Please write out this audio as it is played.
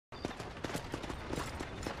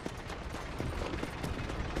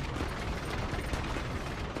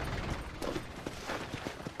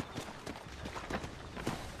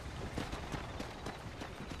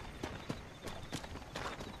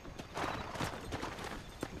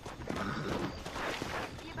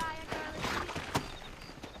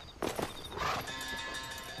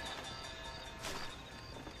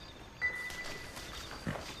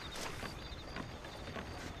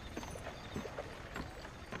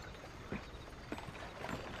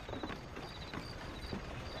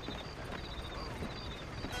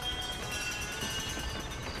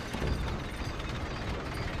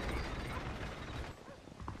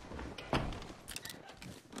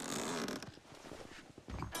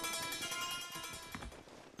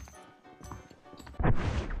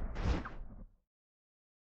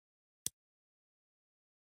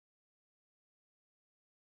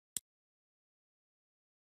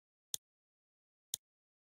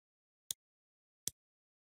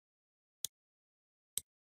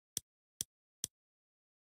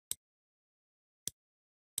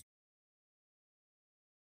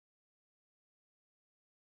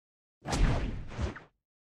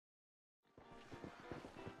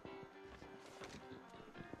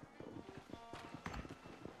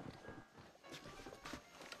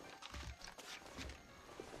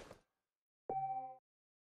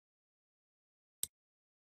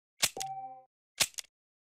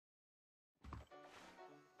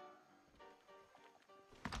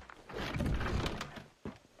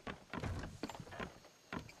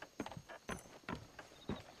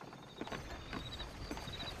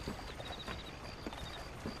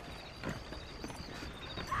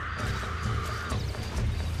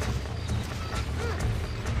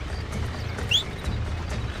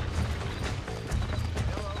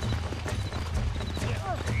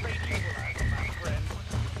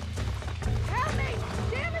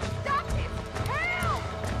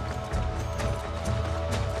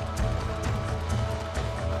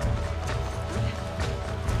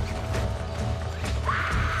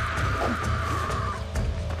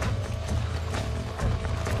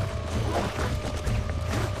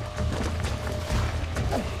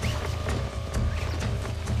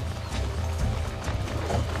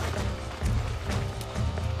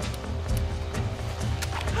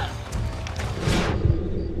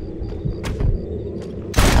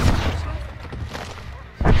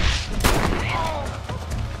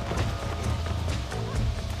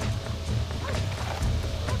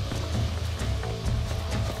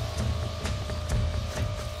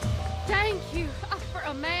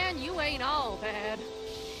so bad.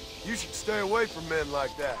 You should stay away from men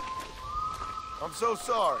like that. I'm so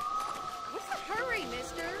sorry. What's the hurry,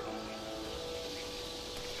 mister?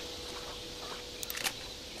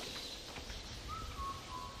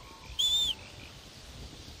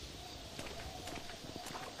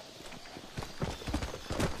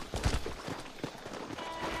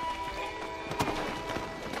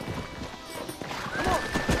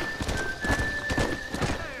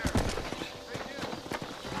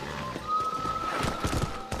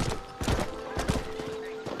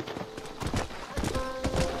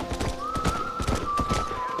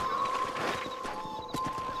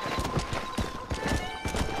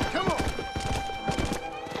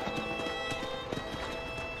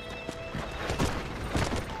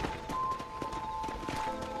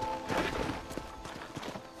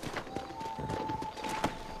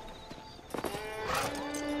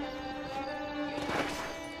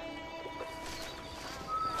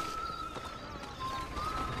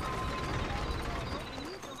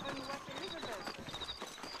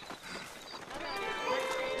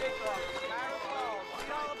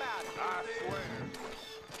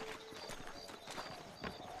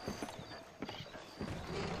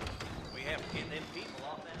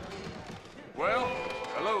 Well,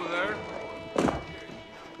 hello there.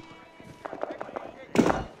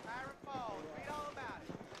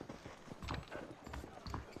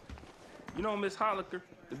 You know Miss Holliker,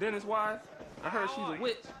 the dentist wife? I heard she's a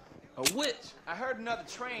witch. A witch! I heard another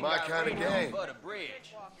train My got kind of raided on game. Butter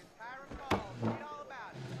Bridge.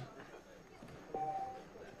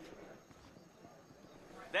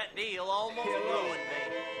 That deal almost ruined me.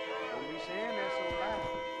 Don't be saying that so loud.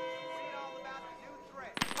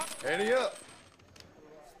 Handy up.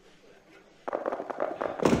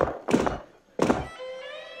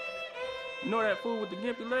 You know that fool with the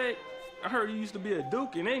gimpy leg? I heard he used to be a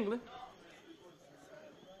duke in England.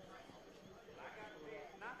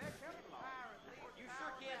 You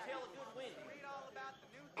sure can't tell a good wind.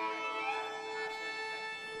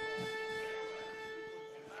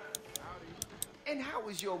 And how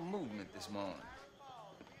was your movement this morning?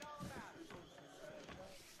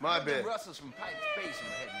 My The bad. Russells from Pike's Basin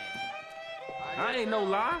were heading in. I ain't no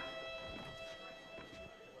lie.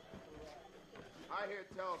 I hear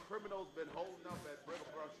tell criminals been holding up at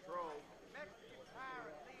Brittlebrush Troll.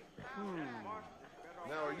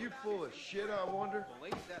 Now, are you full of shit, I wonder?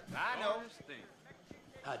 I know.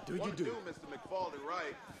 How do you do, Mr. McFarlane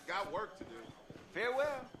Wright? Got work to do.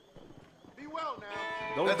 Farewell. Be well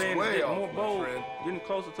now. Those That's bandits way getting off, more my bold, friend. getting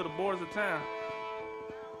closer to the borders of town.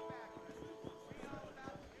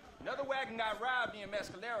 Another wagon got robbed near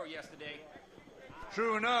Mescalero yesterday.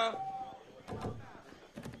 True enough.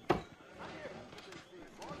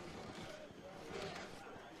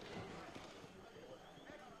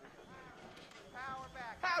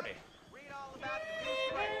 Howdy.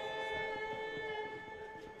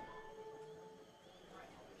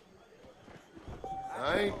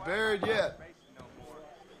 I ain't buried yet.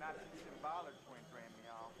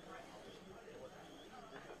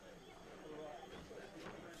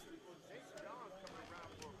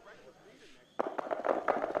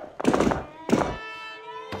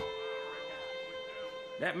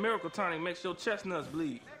 That miracle tonic makes your chestnuts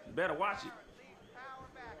bleed. You better watch it.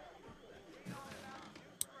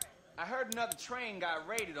 I heard another train got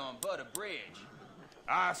raided on Butter Bridge.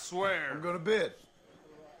 I swear. I'm gonna bid.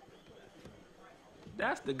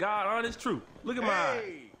 That's the God honest truth. Look at my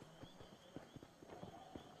eye.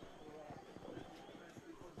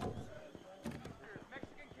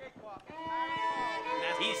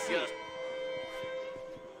 He's just...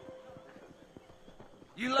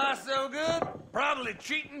 You lie so good? Probably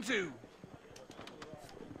cheating too.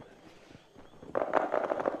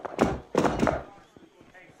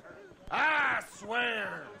 I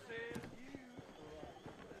swear.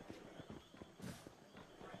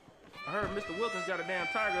 I heard Mr. Wilkins got a damn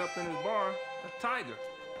tiger up in his barn. A tiger.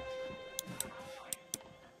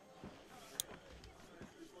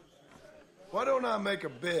 Why don't I make a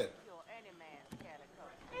bid?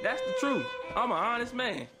 That's the truth. I'm an honest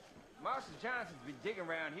man. Marshal Johnson's been digging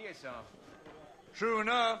around here some. True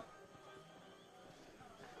enough.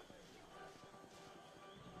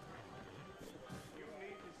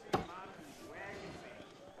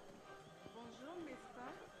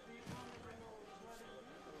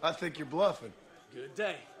 I think you're bluffing. Good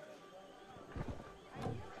day.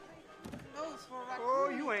 Oh,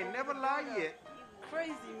 you ain't never lied yet.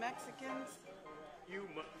 Crazy Mexicans. You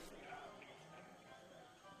must.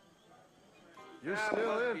 You're I still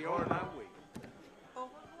must in, be on partner. my way.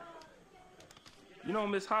 You know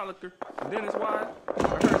Miss Holliker, the dentist wife? I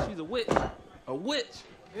heard she's a witch. A witch!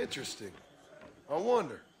 Interesting. I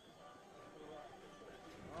wonder.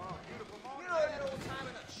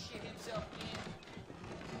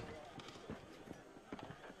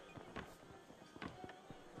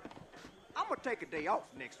 take a day off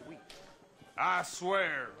next week. I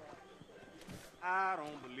swear. I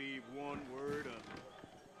don't believe one word of it.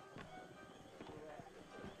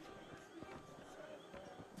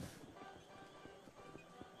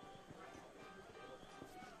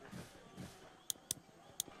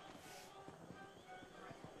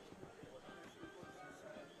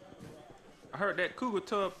 I heard that cougar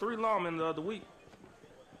tubbed 3 lawmen the other week.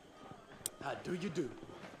 How do you do?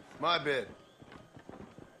 My bid.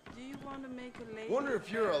 Do you want to make a lady? Wonder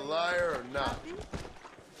if you're a liar or not. happy?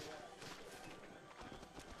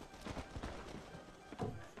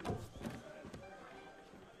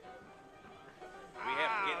 We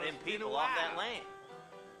have to get them people off that land.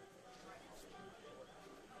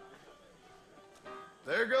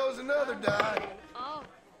 There goes another die. Oh,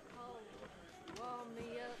 warm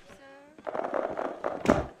me up,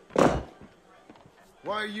 sir.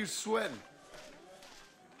 Why are you sweating?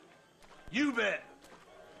 You bet.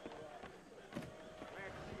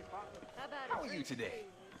 How about How are you today?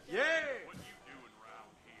 Yeah!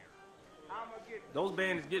 Those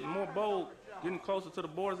bandits getting more bold, getting closer to the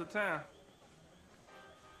borders of town.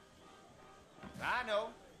 I know.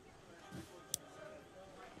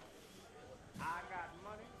 I got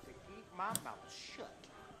money to keep my mouth shut.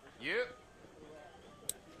 Yep.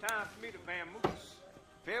 Time for me to vamoose.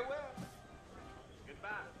 Farewell. Goodbye.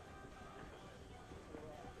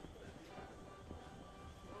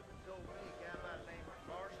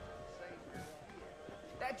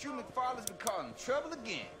 That you McFarland's been causing trouble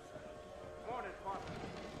again. Morning, partner.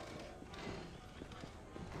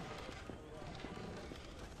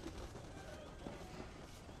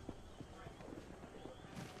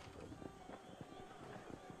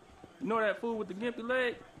 You know that fool with the gimpy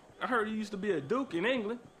leg? I heard he used to be a duke in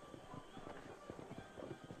England.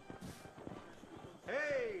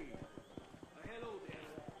 Hey! Hello there.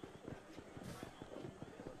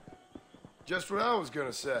 Just what I was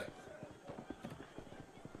gonna say.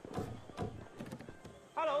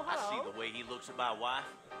 Hello, I hello. see the way he looks at my wife.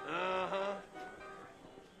 Uh-huh.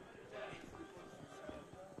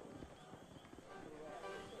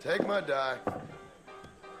 Take my die.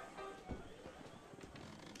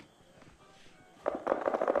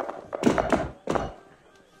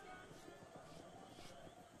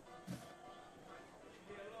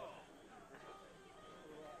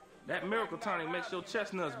 That miracle tonic makes your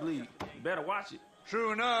chestnuts bleed. You better watch it.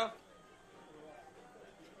 True enough.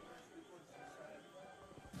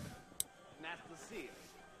 Nice to see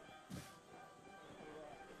you.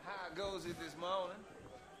 How goes it this morning?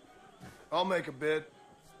 I'll make a bid.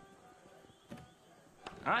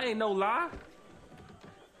 I ain't no lie.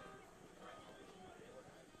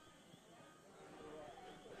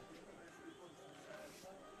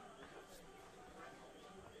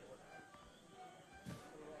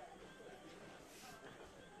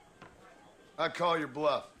 I call your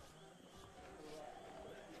bluff.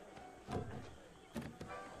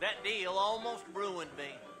 That deal almost ruined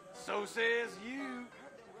me. So says you.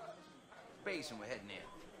 Basin we're heading in.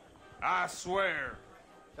 I swear.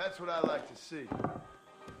 That's what I like to see.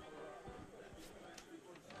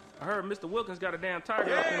 I heard Mr. Wilkins got a damn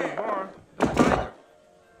tiger up in his barn. Tiger.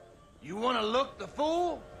 You want to look the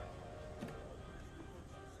fool?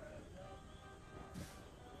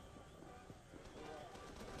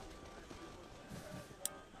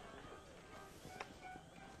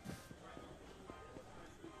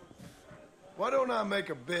 Why don't I make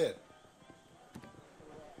a bid?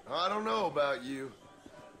 I don't know about you.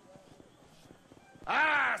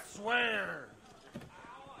 I swear.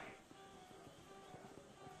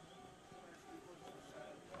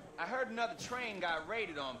 I heard another train got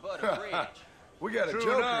raided on Butter Bridge. We got a True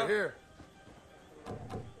joker enough. here.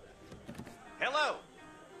 Hello.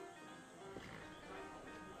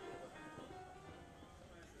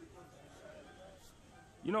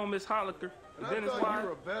 You know Miss Holliker, And the I dentist thought wife? you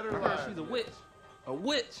were a better I heard liar she's a than witch. this. A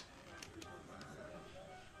witch.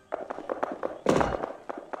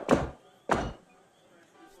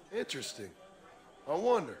 Interesting. I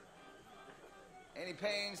wonder. Any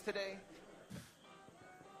pains today?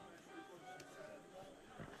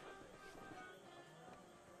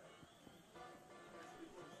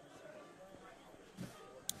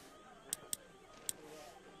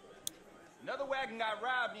 Another wagon got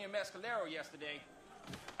robbed near Mescalero yesterday.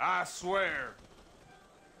 I swear.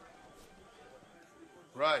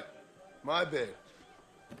 Right. My bid.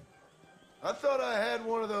 I thought I had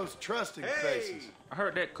one of those trusting faces. I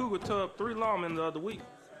heard that cougar tubbed 3 lawmen the other week.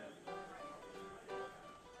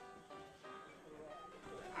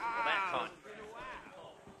 Back on.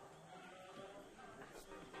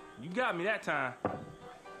 You got me that time.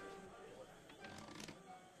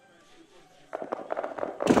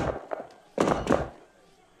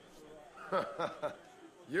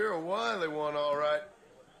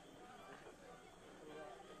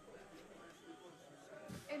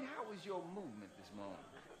 morning.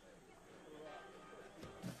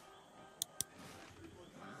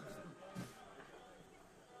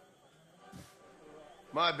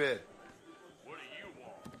 My bid. What do you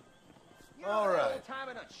want? You know All that right. old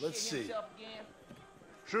timer done Let's shit see. himself again?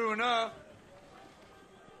 True enough.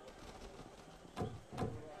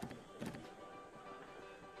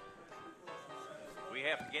 We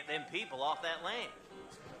have to get them people off that land.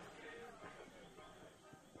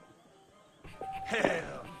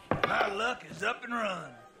 Hell, my luck is up and run.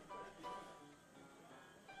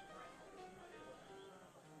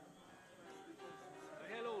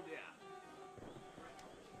 Hello there.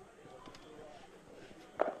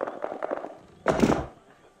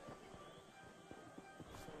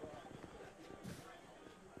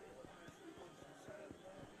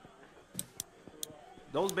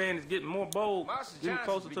 Those bandits getting more bold, Marshal getting Johnson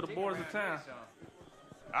closer be to the digging borders of around town. here, son.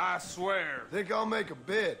 I swear. Think I'll make a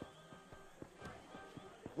bid.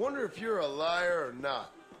 Wonder if you're a liar or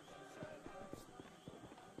not.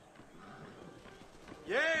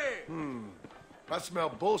 Yeah. I smell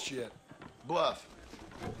bullshit. Bluff.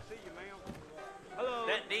 See you, ma'am. Hello.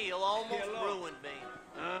 That deal almost Hello. ruined me.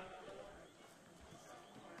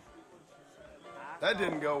 That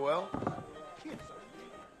didn't go well.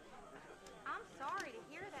 I'm sorry to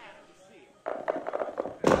hear that.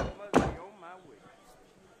 Must be on my way.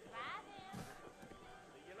 Bye then.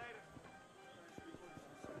 See you later.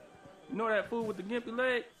 You know that fool with the gimpy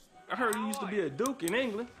leg? I heard he used to be a duke in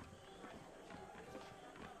England.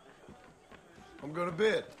 I'm gonna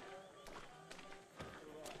bid.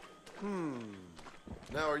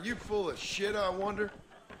 Now, are you full of shit, I wonder?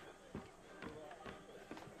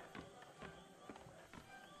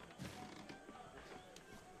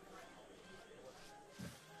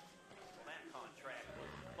 That contract was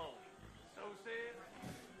phony. So said.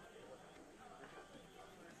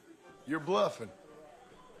 You're bluffing.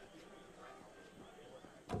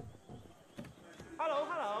 Hello,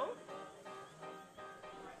 hello.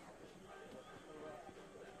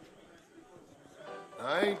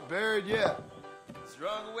 I ain't buried yet.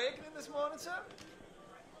 Strong awakening this morning, son?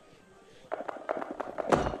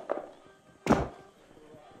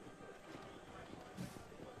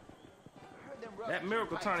 That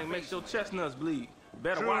miracle tonic makes your chestnuts bleed.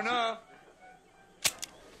 Better True watch enough. it.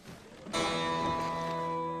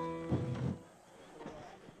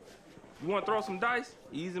 You want to throw some dice?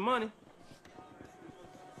 Easy money.